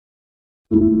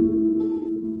I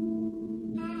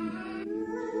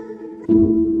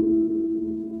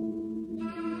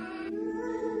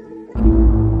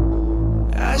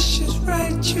should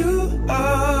write you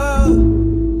up,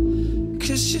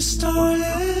 'cause you're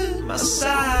stolen my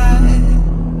side.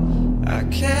 I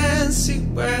can't see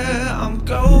where I'm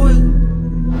going,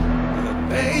 but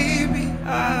baby,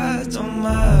 I don't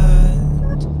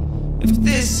mind. If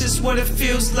this is what it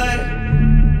feels like,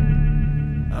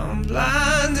 I'm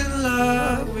blind in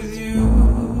love with you.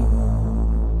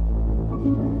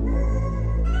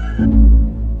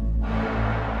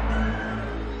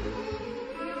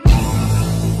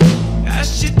 I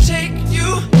should take you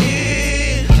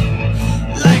in,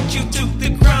 like you took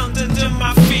the ground under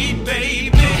my feet,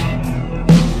 baby.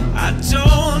 I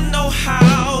don't know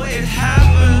how it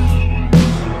happened,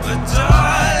 but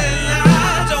darling,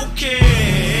 I don't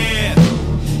care.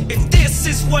 If this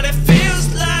is what it feels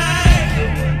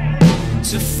like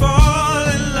to fall